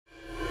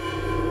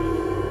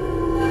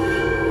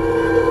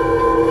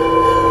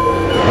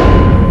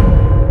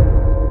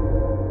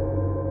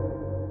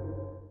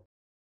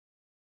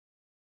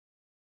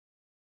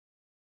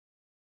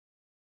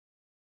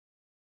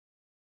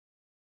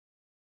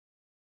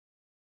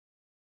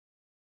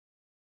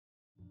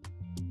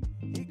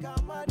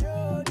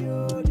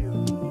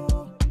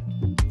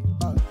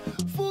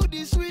Food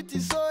is sweet,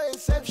 is so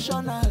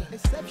exceptional.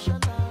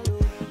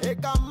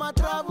 Ekamma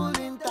travel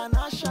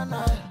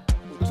international.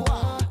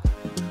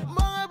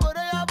 My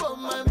body above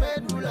my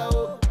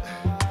medulla.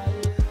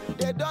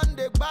 They done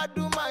the bad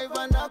to my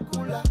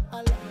vernacular.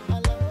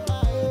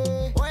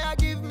 Why you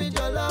give me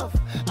your love?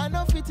 I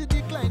know fit to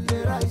decline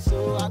the rice.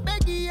 So I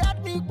beg you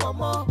at me for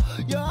more.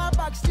 Your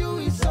back still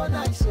is so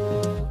nice.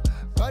 So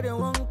God the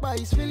one pa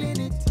is feeling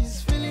it,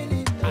 he's feeling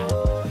it.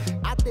 Oh,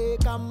 I take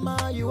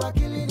Ekamma, you are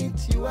killing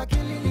it, you are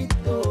killing it.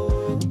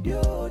 Oh,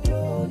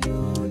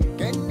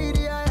 can you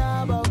hear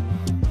about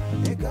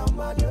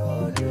Ekamma?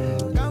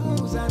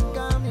 Camus and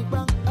Kami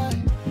Bang.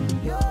 Can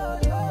you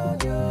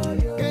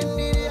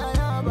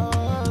hear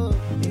about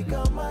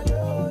Ekamma?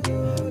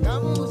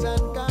 Camus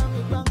and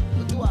Kami Bang.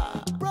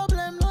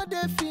 Problem not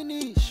they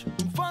finish.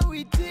 Fun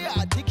with the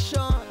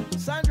addiction.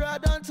 Sandra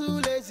done too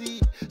lazy.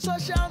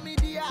 Social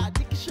media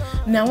addiction.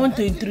 Now I want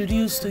to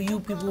introduce to you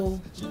people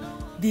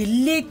the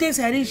latest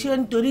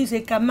addition to this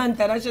Ekamma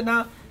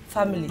International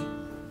family.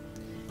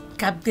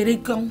 Captain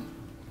Ekong.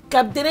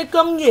 Captain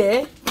Ekong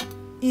here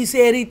is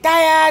a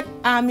retired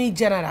army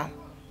general.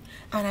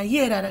 And I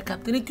hear that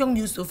Captain Ekong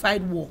used to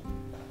fight war.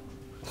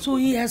 So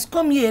he has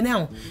come here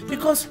now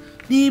because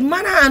the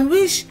manner in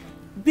which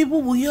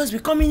people will use be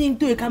coming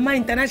into Ekamma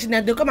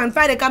International, they come and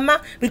fight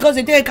Ekamma because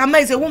they think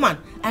Ekamma is a woman.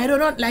 I do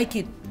not like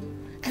it.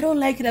 I don't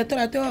like it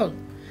at all.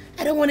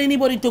 I don't want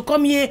anybody to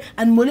come here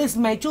and molest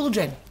my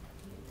children.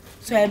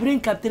 So I bring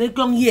Captain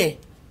Ekong here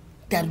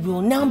that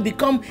will now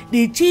become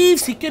the chief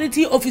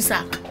security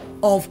officer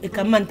of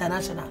Ekamma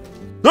International.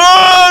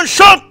 No,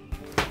 shut!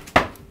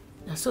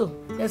 So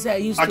that's how I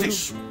used to do.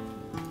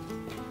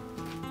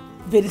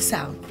 Very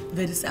sound,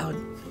 very sound.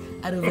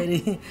 I do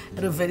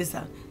very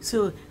sound.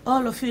 So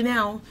all of you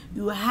now,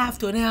 you have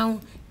to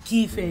now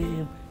give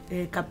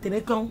Captain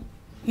Ekong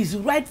his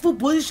rightful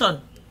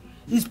position.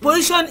 His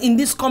position in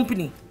this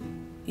company.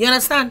 You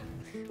understand?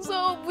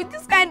 So with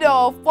this kind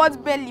of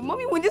pot belly,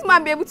 mommy, will this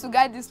man be able to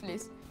guide this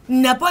place?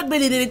 Na pot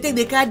belly, they take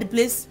the guide the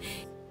place.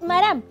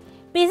 Madam,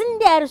 person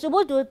they are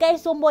supposed to guide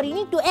somebody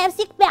need to have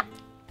sick back.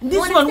 This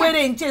one where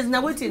they in chase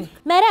now waiting.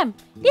 Madam,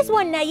 this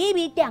one na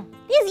yebi tang.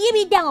 This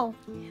yebi tang.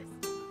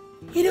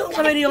 You know,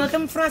 I'm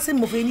from France and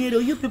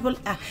you people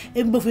are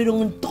in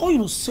Buffalo toy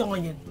you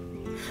singing.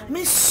 I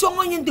mean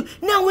singing too.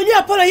 Now will you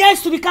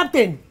apologize to the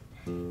captain?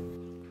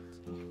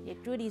 The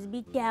truth is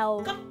big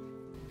cow.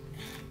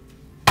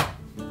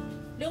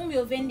 Don't be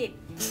offended.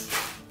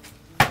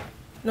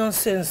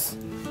 Nonsense.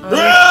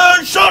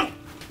 Shut!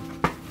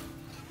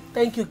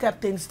 Thank you,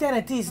 Captain. Stand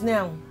at ease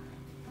now.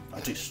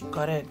 At ease.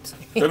 Correct.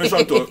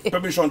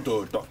 Permission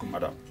to talk,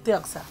 madam.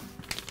 Talk, sir.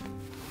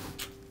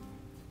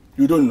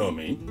 You don't know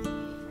me?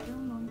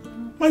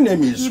 My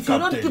name is if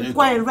Captain. If you don't keep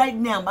quiet right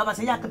now, Baba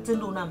say, Captain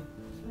Lunam.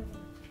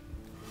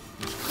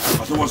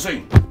 As I was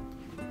saying,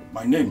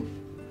 my name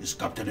is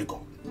Captain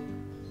Ekong.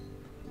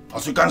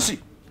 As you can see,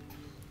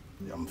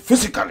 I am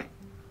physically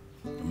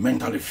and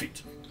mentally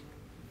fit.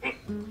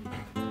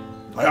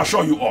 I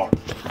assure you all,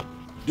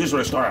 this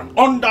restaurant,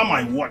 under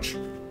my watch,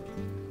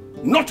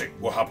 nothing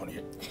will happen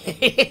here.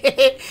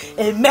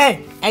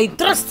 Amen. I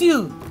trust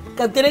you,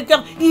 Captain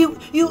Ekong.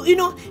 You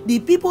know, the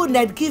people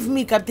that give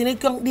me Captain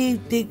Ekong,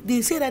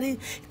 they say that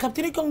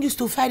Captain Ekong used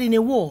to fight in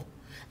a war.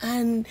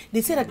 And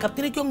they say that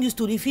Captain Ekong used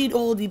to defeat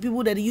all the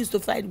people that he used to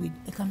fight with.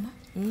 Ekamma?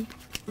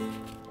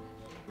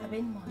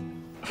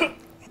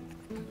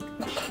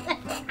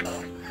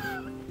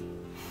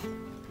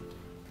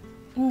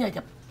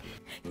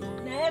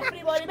 Now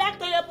everybody back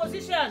to your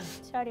position.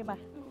 Sorry, ba.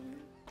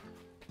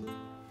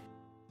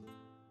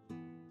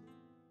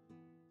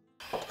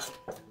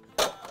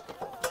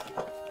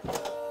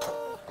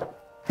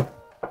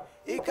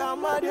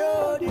 Ekamma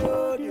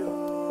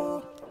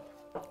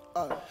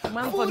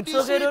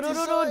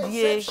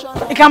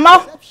Ekamma,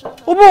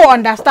 who will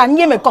understand?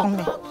 You may come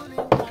me.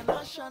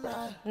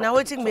 Now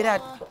waiting me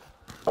that.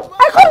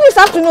 I come this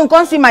afternoon,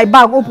 come see my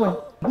bag open.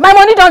 My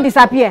money don't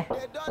disappear.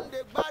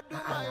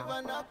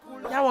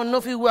 That one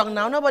no fit work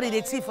now. Nobody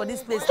they see for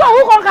this place. So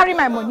who can carry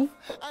my money?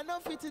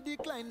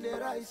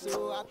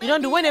 You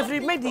don't do when every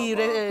make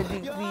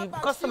the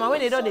customer when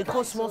they don't they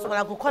call small.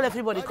 I could call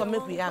everybody come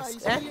make we ask.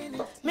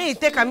 Me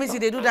take a miss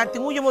they do that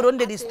thing. Who you more don't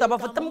they disturb?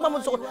 For them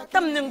come so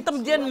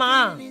them jen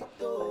ma.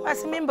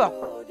 As member,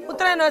 who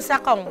try no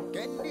second.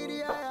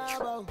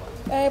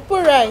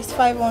 Put rice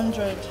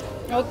 500.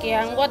 Okay,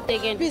 and what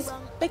again? Please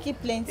make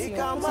it plenty. Put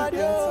it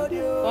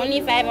plenty.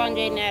 Only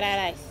 500 naira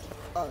rice.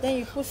 Then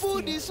you put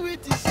food is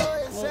sweet, is so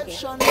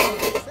exceptional.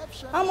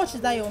 How much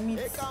is that your meat?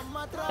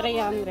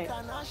 300.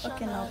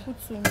 Okay, now put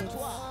 2 meats.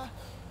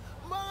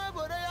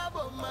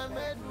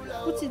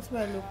 Put it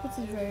well, look. Put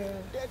it very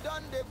well.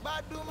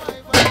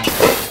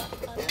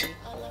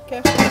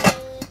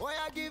 Careful. Why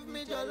you give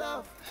me your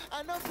love?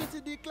 I know fit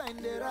to decline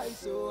the rice,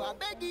 so I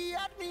beg you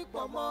at me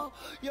for more.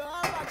 Your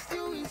back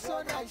still is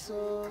so nice,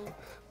 so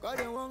God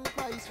the one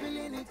is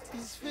feeling it,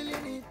 he's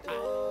feeling it.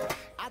 Oh,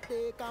 I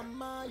take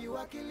Ekamma, you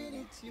are killing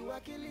it, you are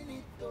killing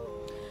it.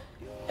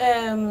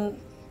 Oh.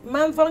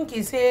 Man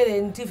funky say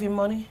and thief him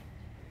money.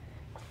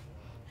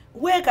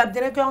 Where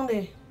Captain Ekong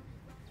there?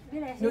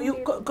 No,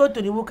 you go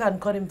to the worker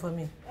and call him for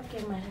me.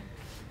 Okay, man.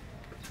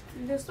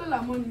 They stole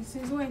our money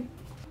since when?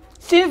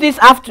 Since this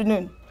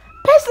afternoon.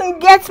 Person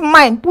gets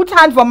mine, put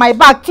hand for my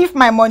back, thief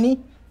my money.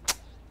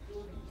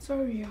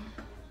 Sorry.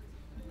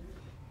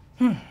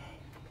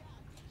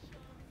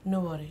 No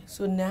worry.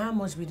 So now how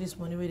much be this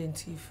money with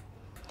thief?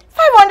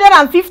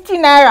 550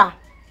 naira.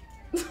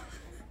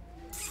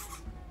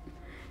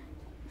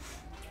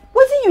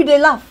 What did you they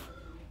laugh?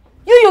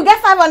 You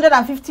get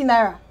 550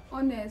 naira.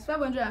 Honest,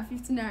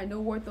 550 naira no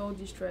worth all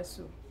this stress.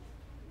 So.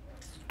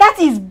 That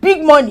is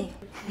big money.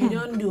 You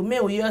don't do. May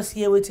we just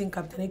hear waiting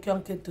Captain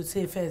Ekong to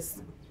say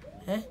first.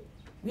 Eh?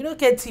 We don't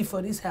get tea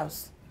for this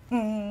house.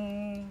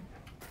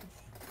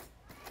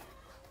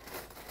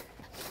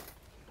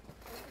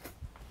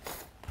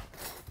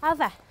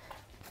 Alpha.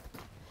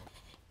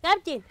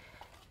 Captain.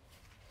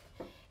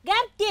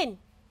 Captain.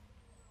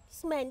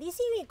 This man, this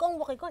is me come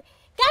work.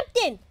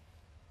 Captain.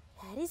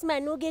 This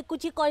man no get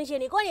coochie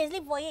conscience. He can't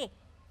sleep for you.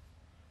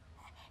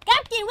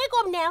 Captain, wake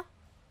up now.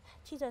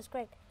 Jesus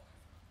Christ.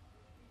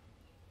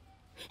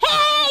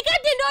 Hey,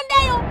 Captain, don't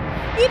die, yo.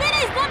 You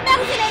better stop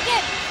bouncing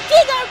again.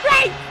 Jesus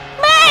Christ.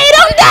 Man,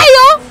 don't die,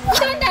 yo.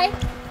 Don't die.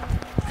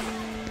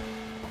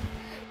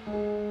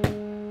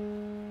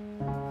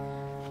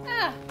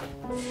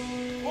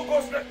 Who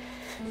goes there?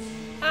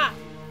 Ah,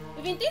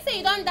 you been think say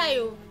you don't die,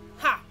 you.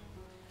 Ha.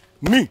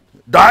 Me?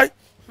 Die?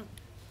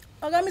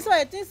 Okay, Miss,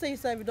 I think say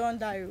you don't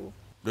die.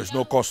 There's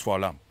no cause for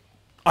alarm.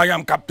 I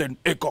am Captain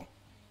Ekamma.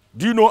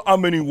 Do you know how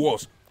many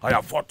wars I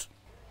have fought?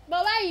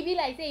 But why you be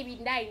like say you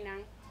been die now?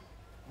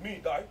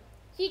 Me die?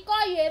 She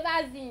call you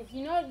ever since,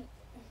 you know.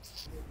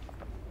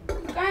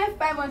 You can't have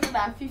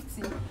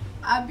 550.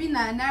 I'll be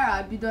naira,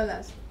 I'll be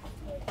dollars.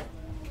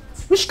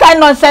 Which kind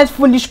of nonsense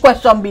foolish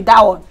question be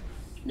that one?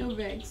 No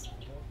vex.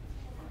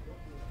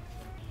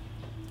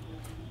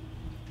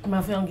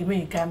 My friend, give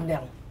me calm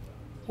down.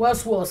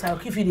 What's worse, I'll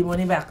give you the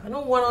money back. I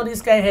don't want all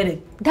this guy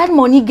headache. That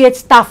money gets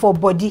staff for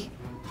body.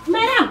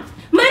 Madam,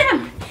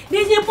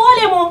 there's a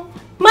problem,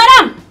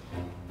 Madam,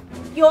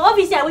 your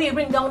officer will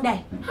bring down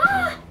die.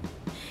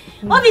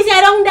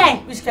 Officer don't die.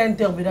 Which kind of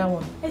tell me that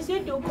one? I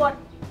swear to God.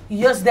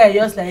 You just die,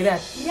 just like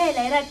that. Yeah, like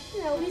that.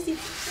 Now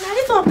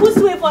this one puts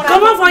way for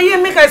Come on for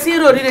here, make I see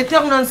road. They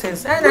talk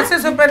nonsense. And I say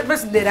some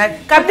person there.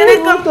 Right? Captain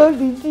Ekong.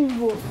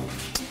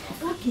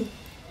 Okay.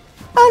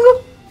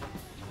 Hello.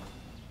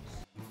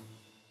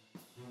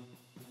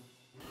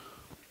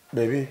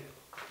 Baby,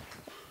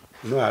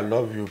 you know I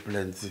love you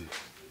plenty.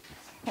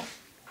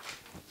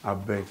 I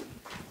beg.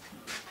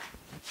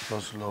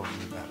 Just love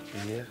me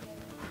back, yeah?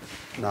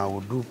 Now I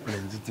will do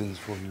plenty things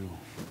for you.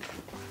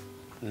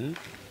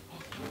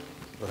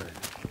 Right.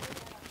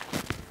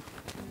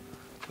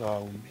 So I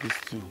will miss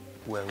you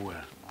well.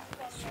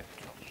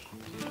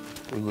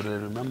 You gotta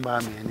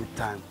remember me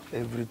anytime,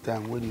 every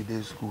time when you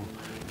in school.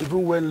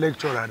 Even when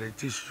lecturer they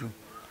teach you,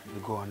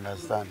 you go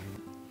understand.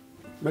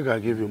 Make I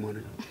give you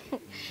money.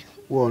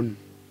 1,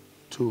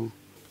 2,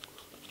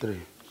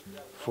 3,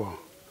 4,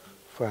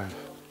 5,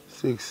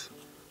 6,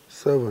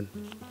 7,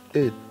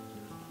 8,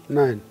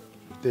 9,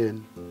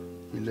 10,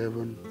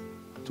 11,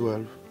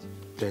 12,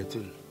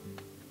 13.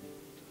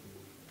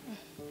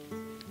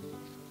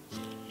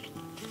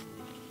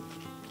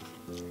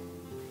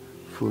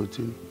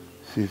 $14,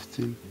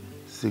 15,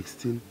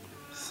 16,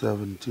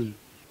 17,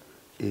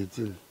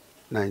 18,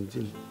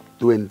 19,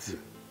 20.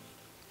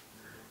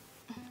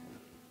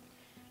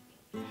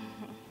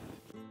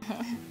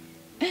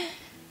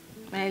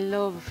 My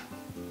love,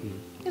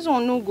 this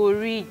one no go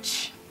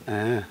reach.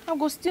 I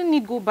go still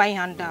need go buy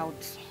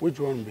handouts. Which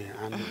one be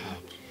handout?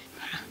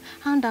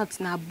 Handouts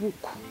na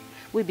book.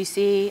 We be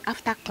say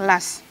after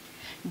class,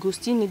 you go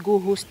still need go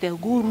hostel,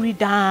 go read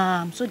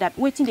them so that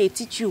waiting they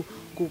teach you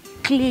go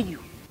clear you.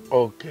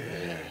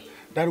 Okay,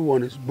 that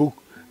one is book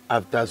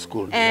after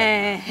school.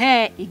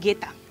 You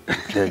get that.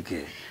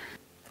 Okay.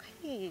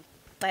 Hey,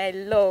 my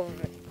love,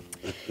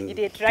 you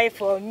dey try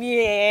for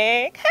me,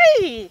 eh?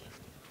 Hey,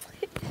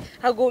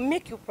 I go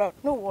make you proud.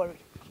 No worry.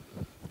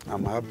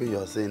 I'm happy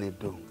you're saying it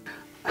too.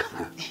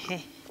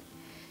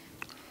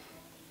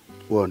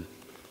 1,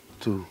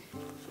 2,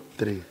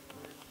 3,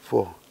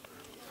 4,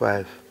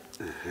 5.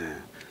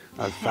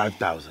 That's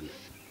 5,000.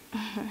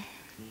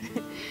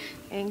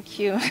 Thank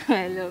you,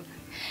 my love.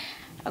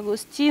 I go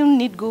still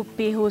need go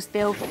pay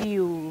hostel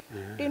fee.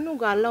 They no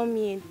go allow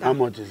me enter. How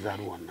much is that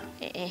one now?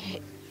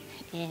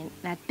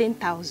 Na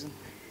 10,000.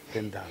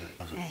 10,000.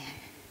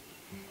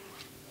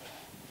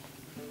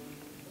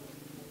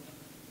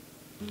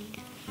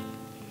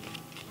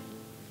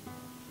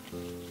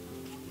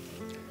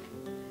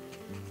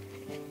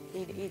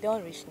 It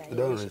don't reach now. It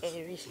don't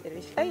reach.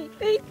 Reach. Hey,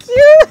 thank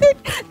you.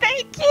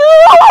 Thank you.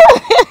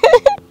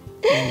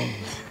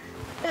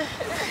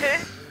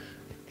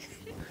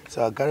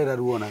 So I'll carry that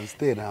one and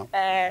stay now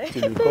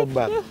till you come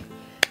back.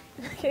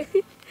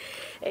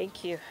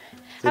 Thank you.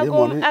 So I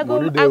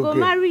go okay.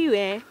 marry you,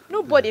 eh?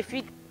 Nobody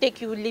fit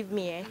take you, leave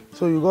me, eh?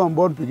 So you go and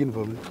born picking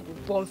for me?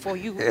 Born for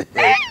you.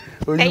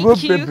 Oh, you Thank go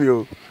you. pay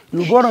you.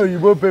 You born on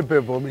Igbo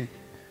paper for me.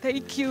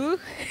 Thank you.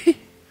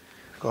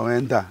 Come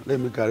enter. Let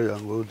me carry you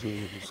and go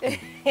to school.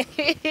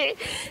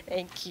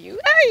 Thank you.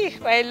 Ay,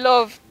 my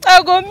love.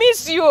 I go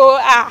miss you.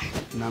 Ah.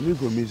 Now me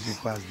go miss you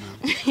fast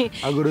now.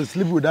 I go to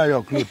sleep without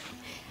your clothes.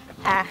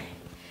 Ah.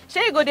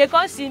 Sure you go they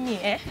come see me,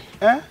 eh?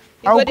 Eh?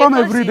 I will come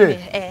every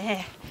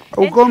day. I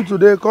will come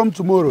today, come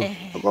tomorrow.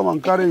 I'll come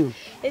and carry you.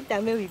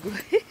 Later, may we go.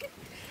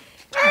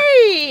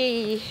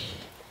 Hey.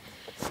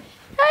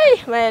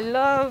 Hey, my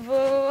love.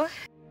 Oh.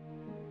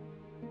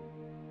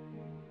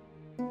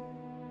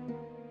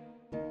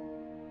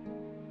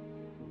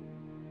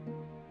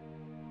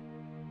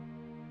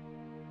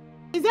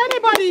 Is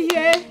anybody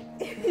here?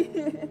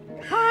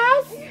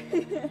 House?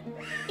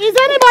 Is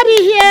anybody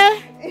here?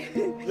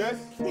 Yes.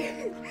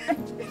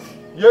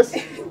 Yes.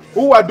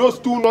 Who are those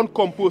two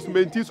non-composed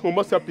mentees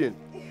Homo sapiens,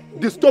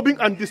 disturbing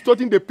and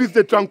distorting the peace,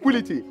 the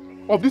tranquility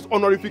of this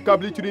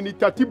honorificably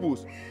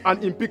trinitativus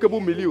and impeccable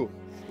milieu?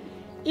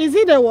 Is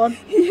he the one?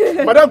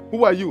 Madam,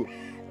 who are you?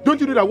 Don't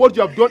you know that what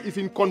you have done is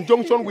in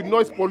conjunction with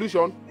noise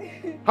pollution?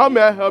 How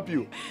may I help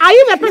you? Are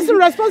you the person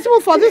responsible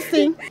for this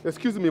thing?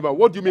 Excuse me, ma'am.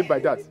 What do you mean by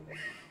that?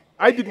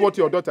 I did what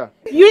to your daughter?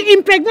 You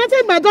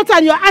impregnated my daughter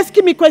and you're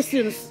asking me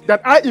questions.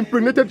 That I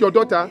impregnated your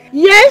daughter?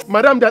 Yes.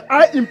 Madam, that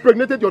I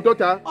impregnated your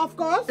daughter? Of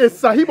course. A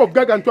sahib of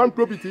Gargantuan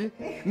property?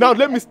 Now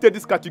let me state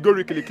this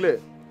categorically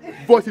clear,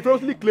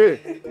 vociferously clear,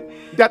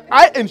 that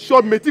I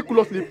ensured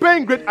meticulously,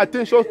 paying great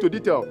attention to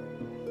detail,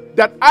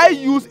 that I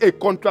use a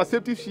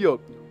contraceptive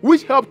shield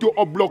which helped to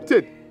obstruct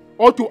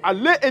or to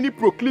allay any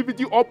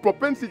proclivity or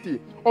propensity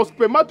of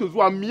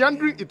spermatozoa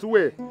meandering its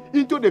way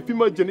into the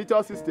female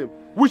genital system,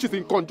 which is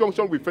in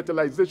conjunction with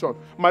fertilization.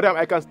 Madam,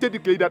 I can state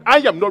it clearly that I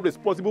am not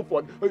responsible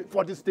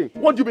for this thing.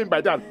 What do you mean by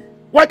that?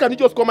 Why can't you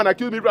just come and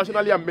accuse me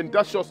rationally and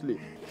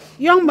mendaciously?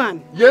 Young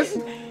man. Yes?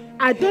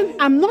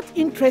 I'm not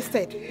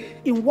interested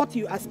in what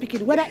you are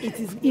speaking, whether it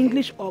is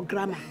English or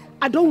grammar.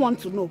 I don't want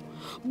to know.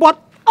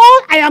 But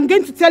all I am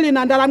going to tell you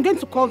now that I'm going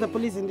to call the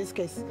police in this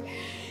case.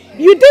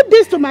 You did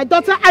this to my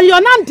daughter and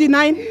you're not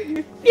denying.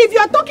 If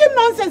you're talking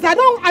nonsense, I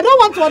don't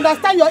want to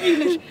understand your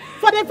English.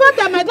 For the fact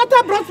that my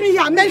daughter brought me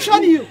here and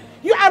mentioned you,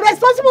 you are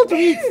responsible to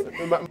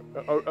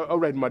it. All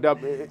right, madam.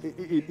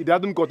 It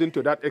hasn't gotten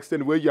to that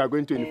extent where you are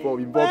going to involve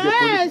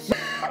yes. the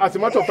police. As a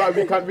matter of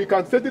fact, we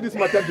can settle this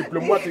matter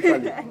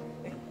diplomatically.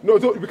 No,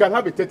 so we can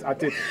have a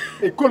tete-a-tete,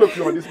 a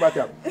colloquy on this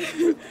matter.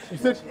 You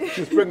said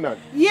she's pregnant.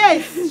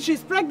 Yes,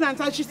 she's pregnant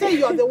and she said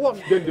you're the one.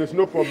 Then there's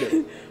no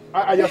problem.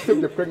 I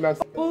accept the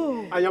pregnancy.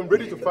 Oh. I am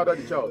ready to father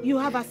the child. You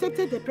have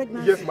accepted the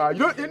pregnancy? Yes, ma'am.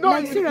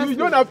 You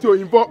don't have to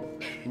involve...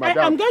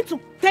 Madam. I'm going to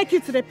take you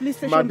to the police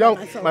station by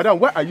myself. Madam,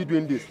 why are you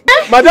doing this?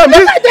 Madam, this...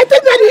 the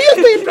thing that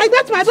you used to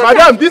impregnate my daughter.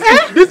 Madam,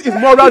 this is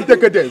moral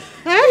decadence.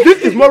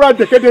 This is moral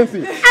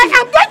decadency. I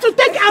am going to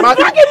take... I'm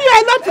dragging you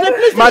along to the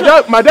police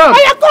station. Madam,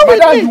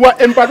 you are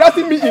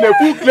embarrassing me in a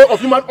full clay of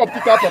human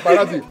optical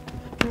paparazzi.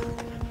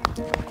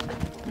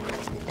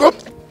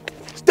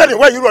 Steady,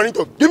 where are you running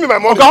to? Give me my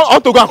money. Oga, I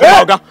want to go and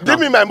come, Oga. Give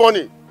me my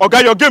money.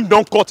 Oga, your game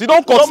don't cut. It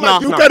don't cut now.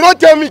 You cannot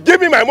tell me.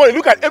 Give me my money.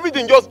 Look at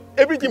everything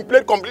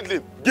played completely.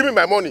 Give me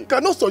my money. You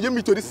cannot subject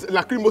me to this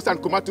lacrimose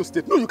and comatose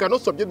state. No, you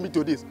cannot subject me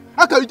to this.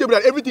 How can you tell me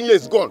that everything here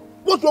is gone?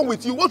 What's wrong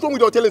with you? What's wrong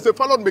with your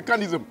telencephalon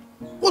mechanism?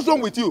 What's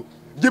wrong with you?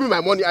 Give me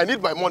my money. I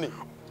need my money.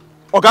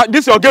 Oga,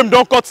 this your game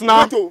don't cut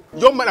now.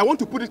 Young man, I want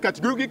to put it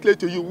categorically clear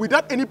to you,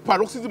 without any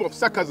paroxysm of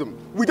sarcasm,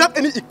 without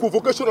any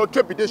equivocation or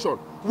trepidation,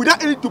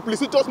 without any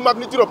duplicitous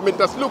magnitude of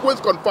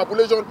mentasloquence,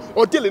 confabulation,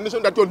 or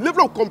delineation, that your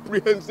level of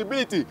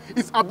comprehensibility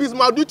is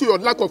abysmal due to your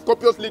lack of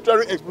copious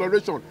literary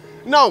exploration.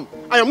 Now,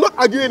 I am not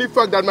arguing any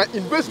fact that my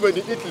investment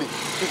in Italy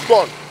is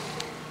gone.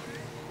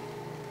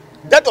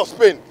 That of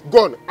Spain,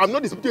 gone. I'm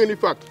not disputing any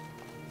fact.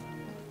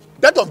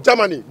 That of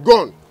Germany,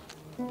 gone.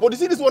 But you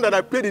see this one that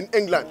I played in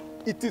England,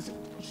 it is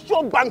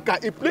sure banker,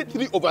 he played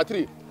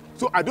 3/3.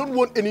 So I don't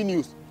want any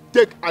news.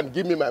 Take and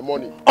give me my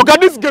money. Okay,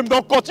 this game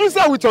don't cut. You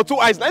say with your two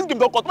eyes, this game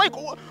don't cut.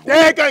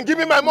 Take and give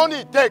me my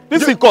money. Take.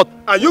 This is cut.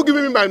 Are you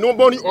giving me my no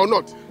money or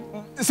not?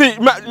 See,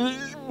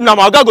 now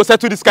my guy go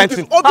settle this kind of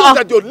thing. It is obvious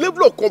that your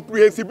level of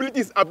comprehensibility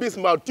is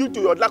abysmal due to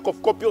your lack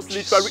of copious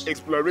literary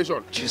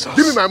exploration. Jesus.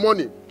 Give me my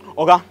money.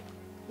 Oga,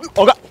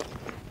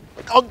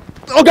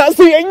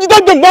 see, you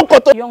don't do more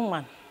cut. Young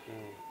man,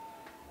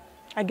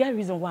 I get a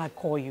reason why I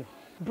call you.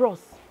 Bros,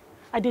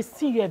 I dey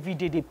see you every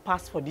day, they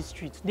pass for the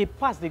streets. They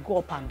pass, they go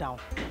up and down.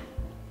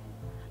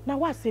 Now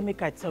why I say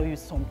make I tell you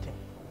something?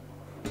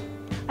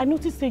 I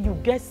notice say you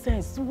get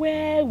sense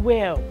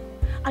well,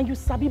 and you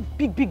sabi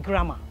big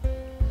grammar.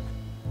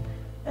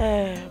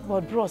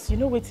 But bros, you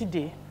know what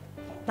today?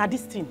 Now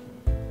this thing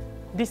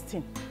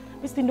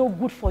no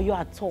good for you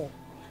at all.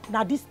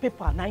 Now this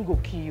paper, now it go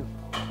kill you.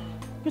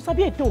 You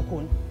sabi ete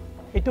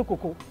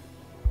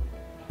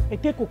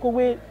koko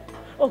wey,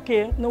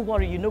 okay, no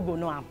worry, you no go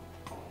know am.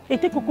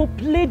 Ete koko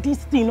play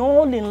this thing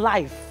all in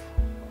life.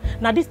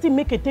 Now this thing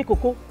make Ete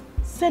koko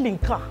selling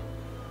car,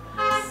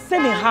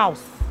 selling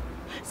house,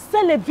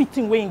 sell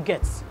everything where he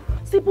gets.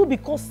 Simple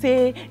because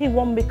say he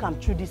won't make am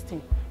through this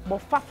thing. But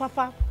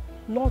fa,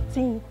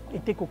 nothing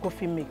Ete koko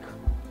fit make.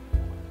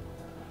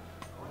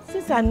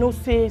 Since I know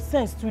say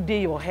sense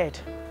today your head,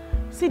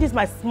 see this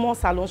my small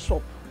salon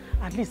shop.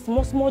 At least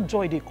small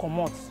joy they come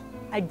out.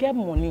 I get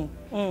money.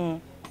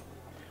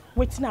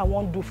 Wetin I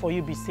won't do for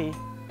you be say.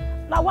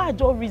 Now why I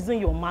just reason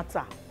your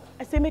matter?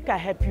 I say make I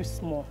help you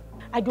small.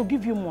 I go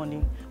give you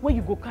money where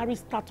you go carry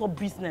start-up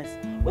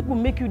business. What will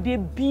make you dey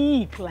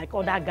big like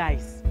other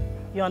guys.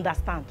 You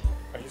understand?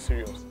 Are you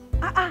serious?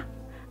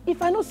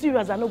 If I no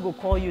serious, I no go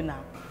call you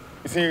now.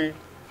 You see,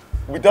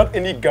 without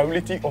any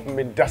garrulity of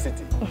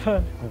mendacity,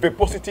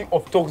 verbosity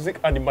of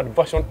toxic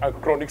animadversion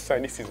and chronic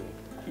cynicism,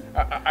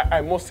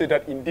 I must say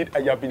that indeed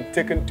I have been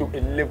taken to a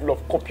level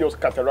of copious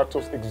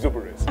cataractous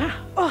exuberance.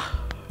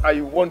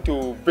 I want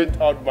to vent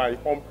out my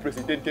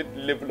unprecedented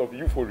level of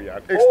euphoria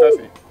and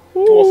ecstasy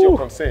towards your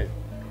concern.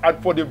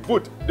 And for the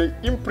vote, the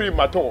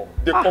imprimatur,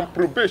 the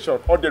comprobation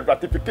or the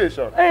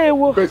ratification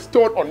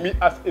bestowed on me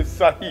as a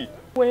Sahi.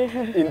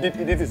 Indeed,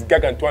 it is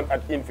gargantuan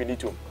and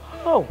infinitum.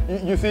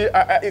 You see,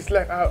 it's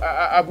like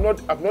I've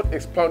not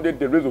expounded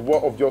the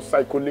reservoir of your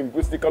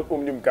psycholinguistical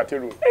omnium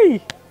caterum.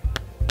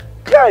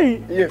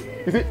 Yes,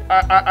 you see,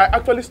 I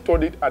actually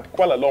studied at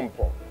Kuala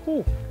Lumpur,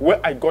 where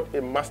I got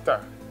a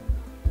master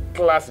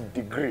class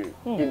degree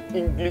in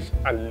English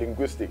and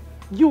linguistics.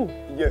 You?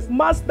 Yes.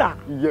 Master?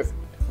 Yes.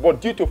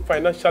 But due to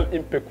financial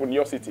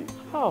impecuniosity,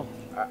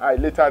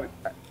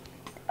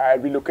 I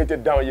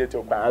relocated down here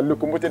to I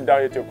locomoted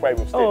down here to Akwa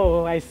Ibom State.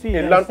 Oh, I see.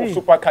 A land of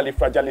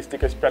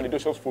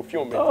supercalifragilisticexpialidocious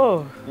fulfillment.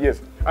 Oh.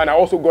 Yes. And I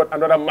also got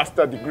another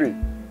master degree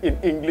in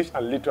English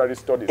and literary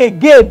studies.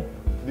 Again?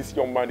 This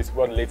young man is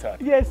born later.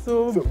 Yes,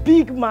 so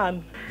big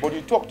man. But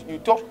you talked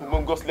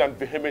humongously and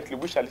vehemently,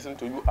 which I listened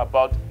to you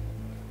about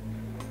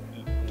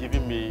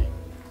giving me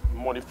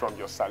money from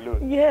your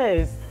salon.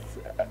 Yes.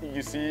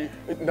 You see,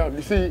 now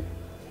you see,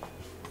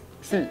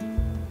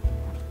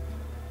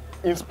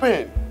 in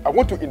Spain, I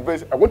want to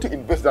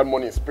invest that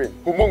money in Spain,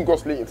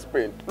 humongously in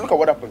Spain. Look at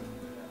what happened.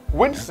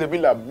 When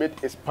Sevilla met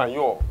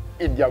Espanyol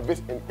in their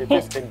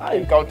first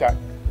encounter,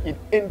 it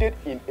ended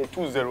in a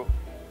 2-0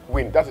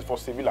 win. That is for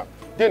Sevilla.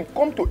 Then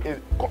come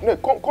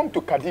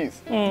to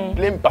Cadiz,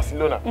 playing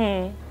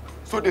Barcelona.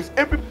 So there's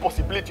every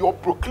possibility or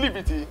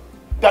proclivity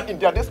that in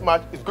their next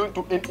match is going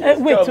to end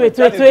in wait.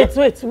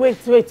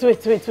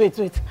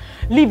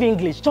 Leave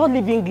English. Just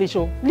leave English.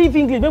 Leave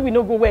English. Maybe we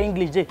no go where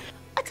English is.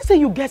 I just say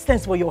you get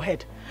sense for your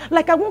head.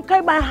 Like I won't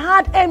carry my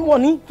hard-earned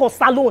money for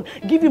salon.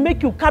 Give you,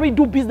 make you carry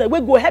do business. We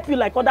go help you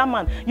like other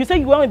man. You say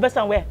you want to invest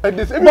somewhere. And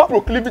there's every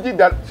proclivity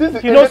that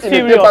since you know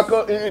serious.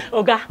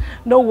 Oga,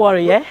 no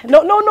worry, eh?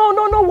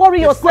 No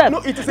worry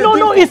yourself.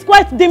 It's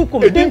quite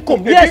dimkum.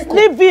 Yes,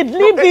 leave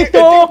it.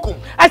 Oh,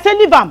 I say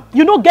leave him.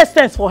 You know, get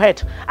sense for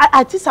head.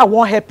 I think I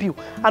won't help you.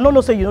 I don't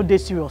know, say you know they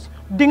serious.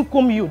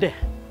 Dimkum you there.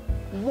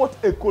 What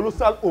a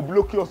colossal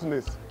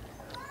oblquiousness.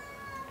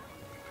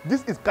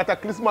 This is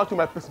cataclysmal to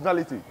my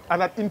personality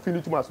and at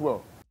infinitum as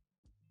well.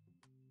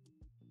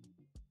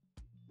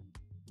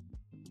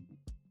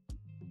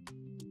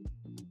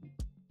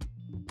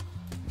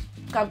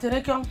 Captain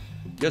Ekamma.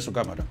 Yes,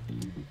 okay, madam.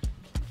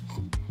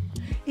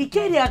 You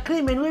carry the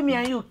agreement with me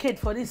and you kid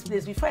for this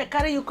place before I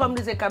carry you come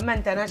this Ekamma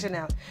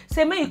International.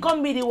 Say me you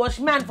come be the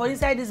washman for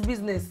inside this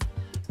business.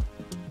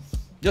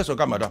 Yes,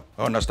 okay, madam.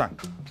 I understand.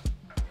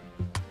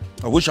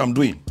 I wish I'm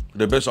doing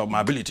the best of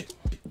my ability.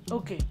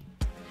 Okay.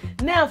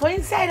 Now, for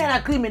inside an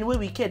agreement where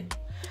we can,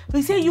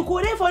 we say you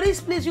go there for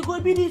this place, you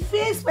could be the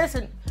first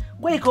person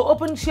where you could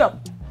open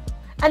shop.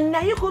 And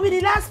now you could be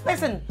the last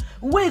person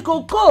where you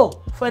could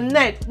go for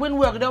night when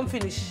work don't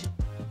finish.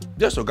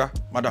 Yes, okay,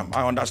 madam,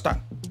 I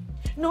understand.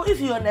 No, if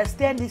you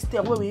understand this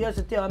thing, what we used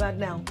to tell about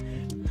now,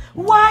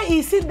 why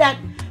is it that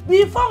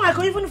before I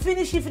could even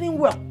finish evening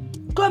work,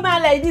 come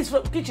out like this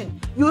from kitchen,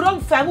 you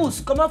run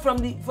famous, come out from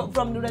the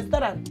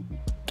restaurant?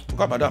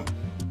 Okay, madam,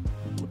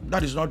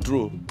 that is not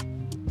true.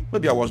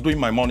 Maybe I was doing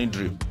my morning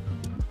drill.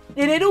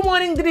 Did they do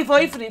morning drill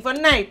for evening, for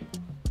night?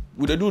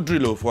 We they do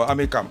drill for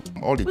army camp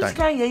all the time. Which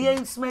kind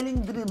of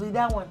smelling drill with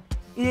that one?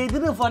 They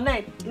drill for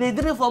night, they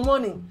drill for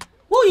morning.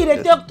 Who you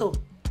they talk to?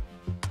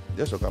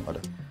 Yes, okay,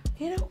 madam.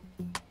 You know,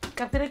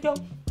 Captain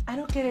Ekamma, I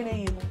don't care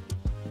any you.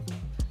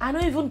 I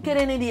don't even care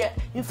any.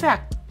 In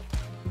fact,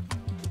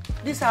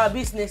 this is our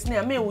business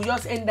now. Me will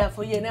just end that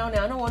for you now.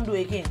 I don't want to do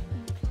it again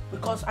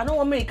because I don't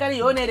want me to carry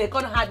your own head. I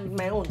can't hard with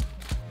my own.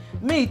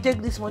 May you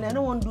take this money, I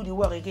don't want to do the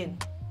work again.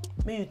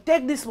 May you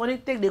take this money,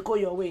 take the call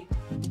your way.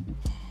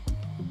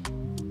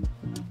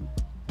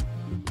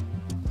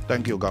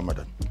 Thank you, okay,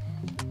 madam.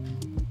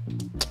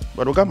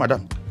 But okay,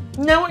 madam.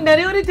 Now,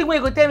 the only thing where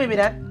you go tell me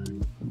that.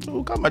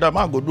 Okay, madam,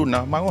 I go do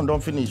now. My own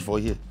don't finish for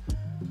here.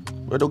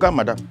 But okay,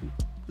 madam,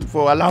 if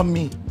you allow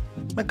me,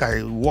 make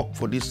I work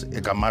for this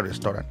Ekamma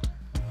restaurant.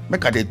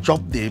 Make I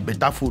chop the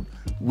better food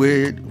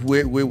where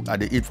I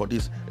they eat for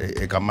this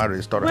Ekamma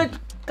restaurant. Wait,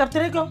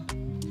 Captain Ekamma.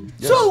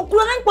 Yes. So, you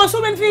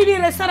can't feed the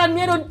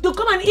restaurant to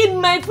come and eat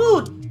my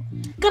food.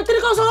 Captain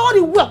Ekamma, so all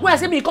the work where I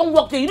say me come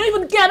work there, you don't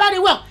even care about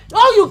the work.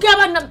 All you care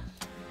about them.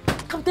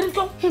 Captain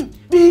Ekamma,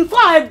 before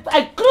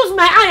I close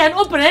my eye and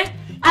open it,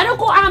 I don't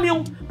go harm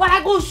you, but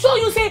I go show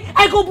you, say,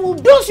 I go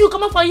bulldoze you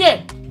come up for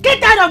here.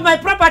 Get out of my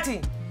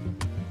property.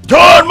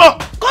 John!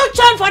 Come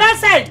chop for that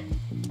side.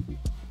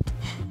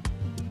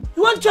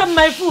 You want chop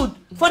my food?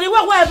 For the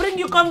work where I bring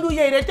you come do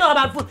here, they talk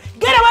about food.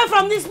 Get away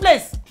from this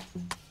place.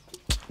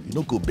 You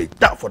no go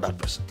better for that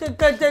person.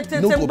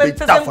 You no go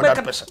better for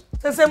that person.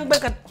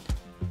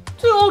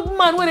 See old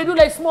man when they do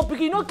like small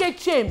pikin, you no get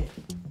shame.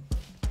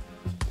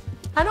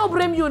 I don't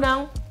blame you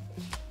now.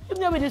 If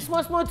there be the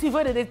small thief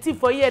where they thief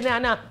for here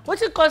now.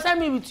 What's it concern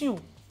me with you?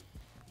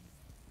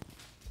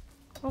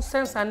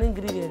 Nonsense and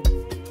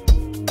ingredient.